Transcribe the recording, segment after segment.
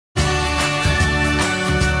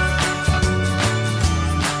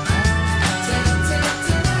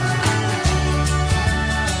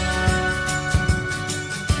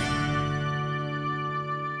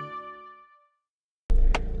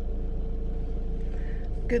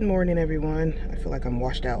Good morning, everyone. I feel like I'm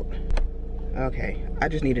washed out. Okay, I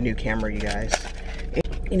just need a new camera, you guys.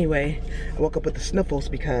 Anyway, I woke up with the sniffles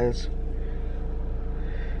because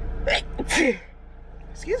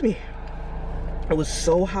excuse me, it was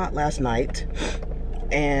so hot last night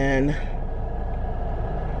and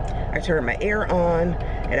I turned my air on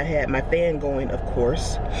and I had my fan going, of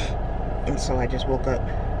course, and so I just woke up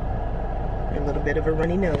with a little bit of a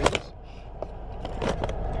runny nose.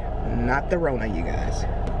 Not the Rona, you guys.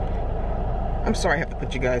 I'm sorry I have to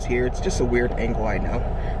put you guys here. It's just a weird angle, I know.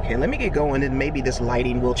 Okay, let me get going and maybe this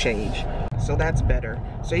lighting will change. So that's better.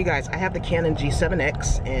 So you guys, I have the Canon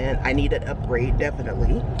G7X and I need an upgrade,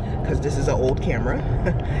 definitely, because this is an old camera.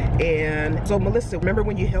 And so Melissa, remember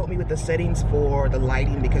when you helped me with the settings for the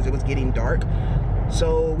lighting because it was getting dark?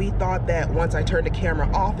 So we thought that once I turned the camera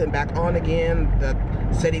off and back on again, the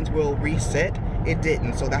settings will reset. It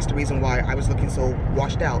didn't, so that's the reason why I was looking so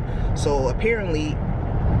washed out. So apparently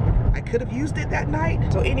I could have used it that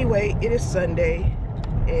night. So anyway, it is Sunday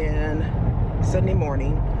and Sunday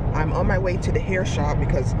morning. I'm on my way to the hair shop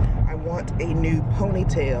because I want a new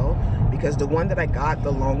ponytail because the one that I got,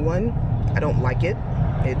 the long one, I don't like it.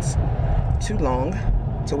 It's too long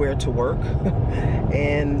to wear to work.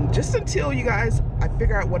 And just until you guys, I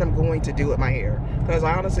figure out what I'm going to do with my hair, because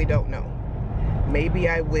I honestly don't know. Maybe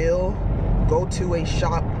I will go to a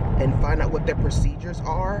shop and find out what their procedures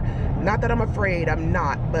are. Not that I'm afraid, I'm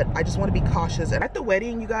not, but I just want to be cautious. And at the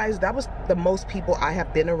wedding, you guys, that was the most people I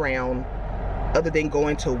have been around, other than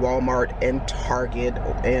going to Walmart and Target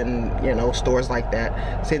and, you know, stores like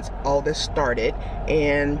that, since all this started.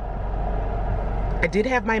 And I did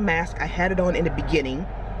have my mask. I had it on in the beginning,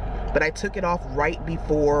 but I took it off right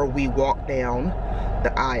before we walked down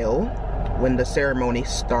the aisle when the ceremony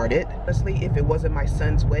started. Honestly, if it wasn't my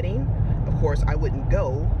son's wedding, of course I wouldn't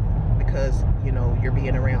go, because, you know, you're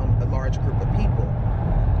being around a large group of people.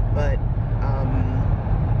 But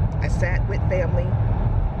I sat with family,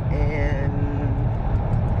 and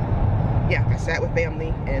yeah, I sat with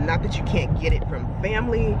family, and not that you can't get it from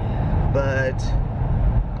family, but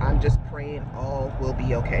I'm just praying all will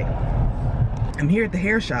be okay. I'm here at the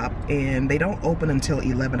hair shop and they don't open until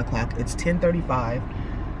 11 o'clock. It's 10:35.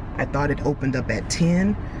 I thought it opened up at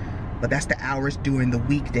 10, but that's the hours during the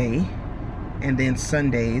weekday. And then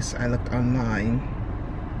Sundays, I looked online,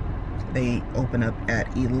 they open up at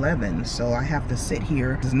 11. So I have to sit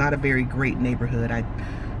here. It's not a very great neighborhood. I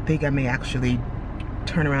think I may actually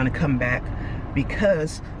turn around and come back,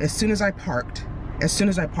 because as soon as I parked,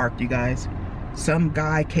 you guys, some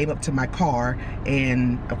guy came up to my car,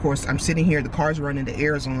 and of course I'm sitting here, the car's running, the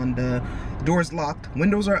air's on, the door's locked,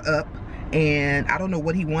 windows are up, and I don't know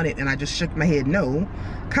what he wanted, and I just shook my head no.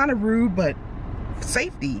 Kind of rude, but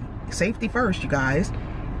safety first, you guys.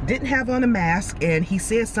 Didn't have on a mask, and he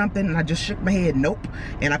said something and I just shook my head nope,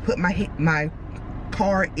 and I put my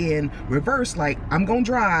car in reverse, like I'm gonna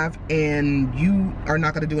drive and you are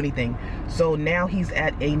not gonna do anything. So now he's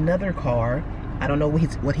at another car. I don't know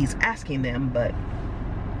what he's asking them, but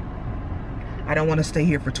I don't want to stay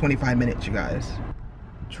here for 25 minutes, you guys.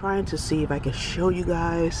 Trying to see if I can show you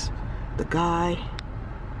guys the guy.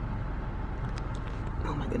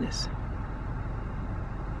 Oh my goodness.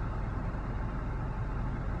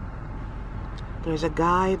 There's a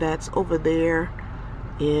guy that's over there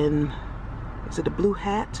in, is it a blue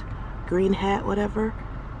hat, green hat, whatever,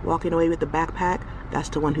 walking away with the backpack. That's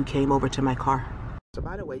the one who came over to my car. So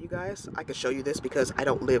by the way, you guys, I can show you this because I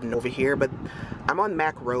don't live over here, but I'm on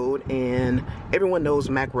Mack Road, and everyone knows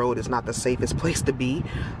Mack Road is not the safest place to be.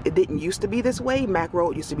 It didn't used to be this way. Mack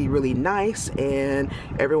Road used to be really nice and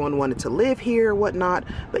everyone wanted to live here, whatnot.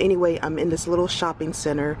 But anyway, I'm in this little shopping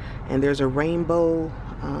center, and there's a Rainbow,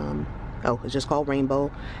 oh, it's just called Rainbow.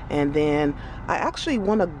 And then I actually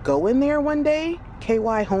want to go in there one day,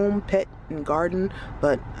 KY Home Pet and Garden,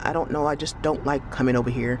 but I don't know, I just don't like coming over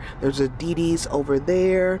here. There's a DD's over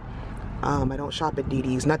there. I don't shop at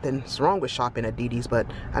DD's. Nothing's wrong with shopping at DD's, but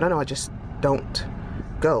I don't know, I just don't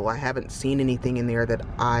go. I haven't seen anything in there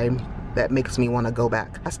that makes me want to go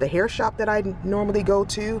back. That's the hair shop that I normally go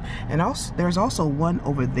to. And also, there's also one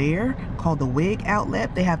over there called the Wig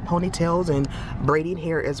Outlet. They have ponytails and braiding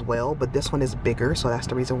hair as well, but this one is bigger, so that's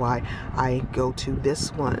the reason why I go to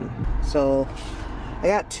this one. So I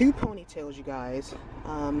got two ponytails, you guys.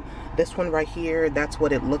 This one right here, that's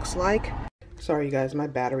what it looks like. Sorry you guys, my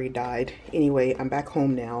battery died. Anyway, I'm back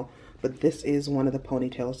home now, but this is one of the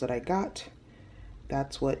ponytails that I got.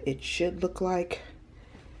 That's what it should look like.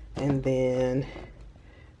 And then,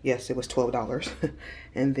 yes, it was $12.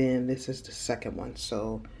 And then this is the second one.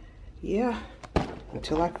 So yeah,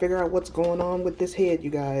 until I figure out what's going on with this head, you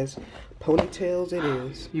guys, ponytails it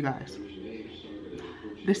is. You guys,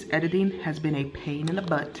 This editing has been a pain in the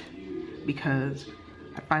butt because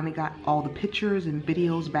I finally got all the pictures and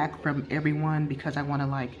videos back from everyone because I want to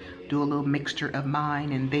like do a little mixture of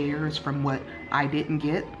mine and theirs from what I didn't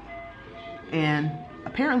get. And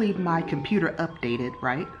apparently my computer updated,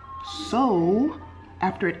 right? So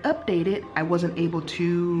after it updated, I wasn't able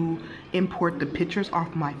to import the pictures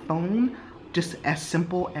off my phone just as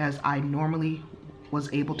simple as I normally was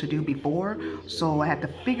able to do before. So I had to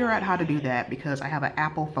figure out how to do that because I have an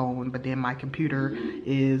Apple phone, but then my computer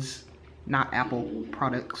is not Apple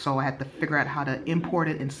product. So I had to figure out how to import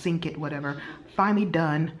it and sync it, whatever. Finally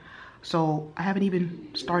done. So I haven't even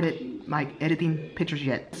started like editing pictures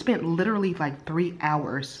yet. I spent literally like 3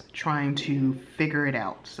 hours trying to figure it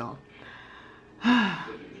out. So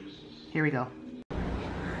here we go.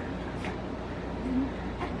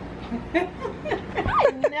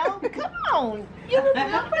 No, come on. You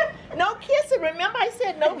remember? No kissing. Remember I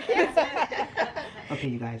said no kissing. Okay,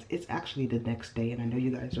 you guys, it's actually the next day and I know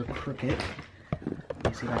you guys are crooked. Let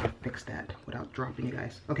me see if I can fix that without dropping you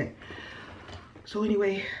guys. Okay. So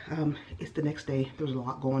anyway, it's the next day. There's a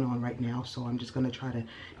lot going on right now, so I'm just gonna try to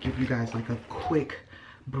give you guys like a quick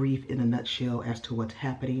brief in a nutshell as to what's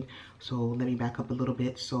happening. So let me back up a little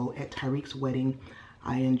bit. So at Tyreek's wedding,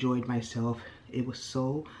 I enjoyed myself. It was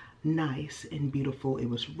so nice and beautiful. It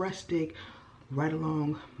was rustic, right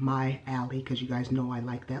along my alley, because you guys know I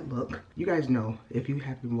like that look. You guys know, if you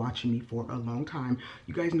have been watching me for a long time,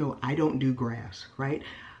 you guys know I don't do grass, right?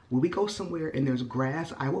 When we go somewhere and there's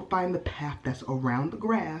grass, I will find the path that's around the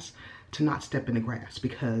grass to not step in the grass,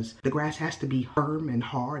 because the grass has to be firm and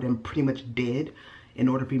hard and pretty much dead in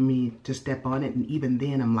order for me to step on it. And even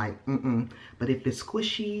then I'm like, But if it's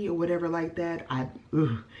squishy or whatever like that,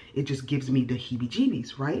 it just gives me the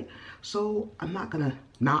heebie-jeebies, right? So I'm not gonna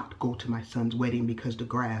not go to my son's wedding because the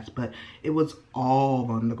grass, but it was all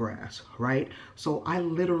on the grass, right? So I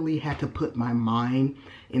literally had to put my mind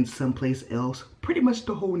in someplace else pretty much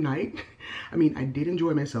the whole night. I mean, I did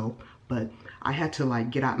enjoy myself, but I had to like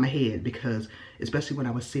get out my head, because especially when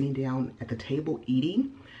I was sitting down at the table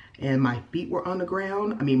eating and my feet were on the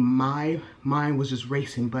ground, I mean, my mind was just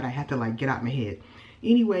racing, but I had to like get out my head.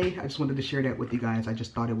 Anyway, I just wanted to share that with you guys. I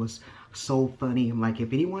just thought it was so funny. I'm like,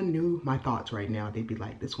 if anyone knew my thoughts right now, they'd be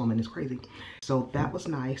like, this woman is crazy. So that was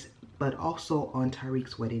nice. But also on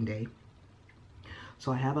Tyreek's wedding day,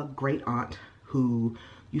 so I have a great aunt who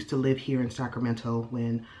used to live here in Sacramento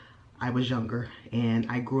when I was younger, and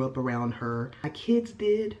I grew up around her. My kids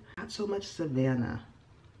did, not so much Savannah,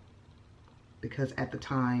 because at the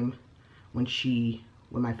time when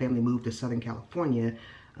my family moved to Southern California,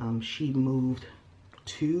 she moved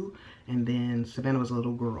too, and then Savannah was a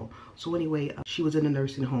little girl. So anyway, she was in a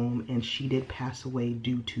nursing home and she did pass away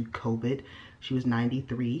due to COVID. She was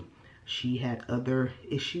 93. She had other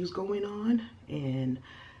issues going on, and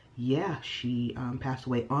yeah, she passed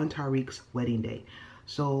away on Tyreek's wedding day.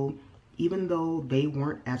 So even though they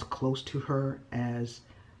weren't as close to her as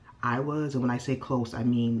I was, and when I say close, I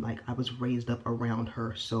mean like I was raised up around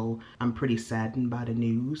her, so I'm pretty saddened by the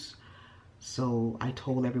news. So I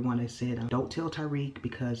told everyone, I said, don't tell Tyreek,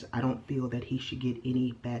 because I don't feel that he should get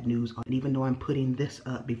any bad news. And even though I'm putting this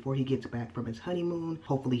up before he gets back from his honeymoon,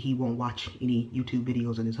 hopefully he won't watch any YouTube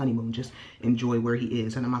videos on his honeymoon. Just enjoy where he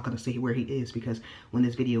is. And I'm not going to say where he is, because when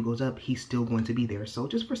this video goes up, he's still going to be there. So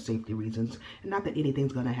just for safety reasons, and not that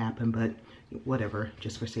anything's going to happen, but whatever,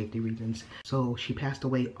 just for safety reasons. So she passed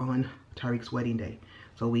away on Tyreek's wedding day.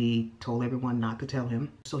 So we told everyone not to tell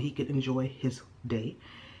him so he could enjoy his day.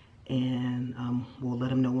 And we'll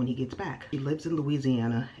let him know when he gets back. He lives in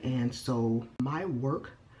Louisiana, and so my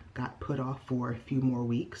work got put off for a few more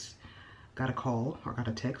weeks. Got a call or got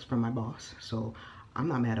a text from my boss, so I'm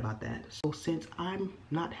not mad about that. So since I'm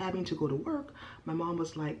not having to go to work, my mom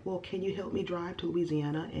was like, well, can you help me drive to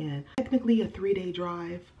Louisiana? And technically a 3-day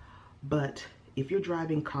drive, but if you're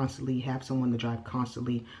driving constantly, have someone to drive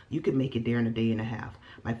constantly, you could make it there in a day and a half.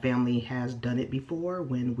 My family has done it before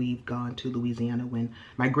when we've gone to Louisiana. When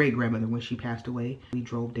my great-grandmother, when she passed away, we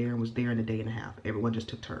drove there and was there in a day and a half. Everyone just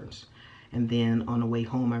took turns. And then on the way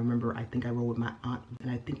home, I remember, I think I rode with my aunt, and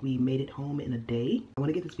I think we made it home in a day. I want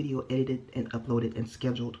to get this video edited and uploaded and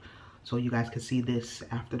scheduled so you guys can see this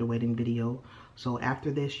after the wedding video. So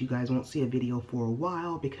after this, you guys won't see a video for a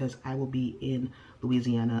while because I will be in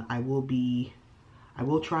Louisiana. I will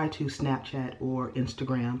try to Snapchat or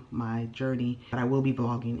Instagram my journey, but I will be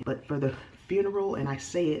vlogging. But for the funeral, and I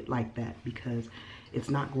say it like that because it's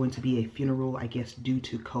not going to be a funeral, I guess, due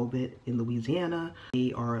to COVID in Louisiana.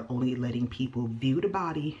 They are only letting people view the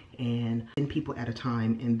body and 10 people at a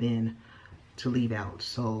time, and then to leave out.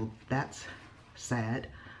 So that's sad,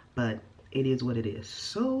 but it is what it is.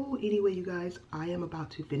 So anyway, you guys, I am about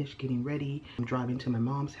to finish getting ready. I'm driving to my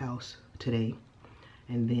mom's house today,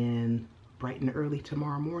 and then bright and early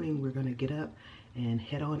tomorrow morning, we're gonna get up and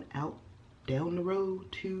head on out down the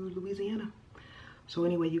road to Louisiana. So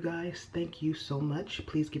anyway, you guys, thank you so much.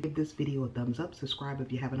 Please give this video a thumbs up, subscribe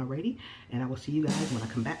if you haven't already, and I will see you guys when I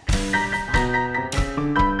come back.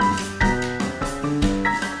 Bye.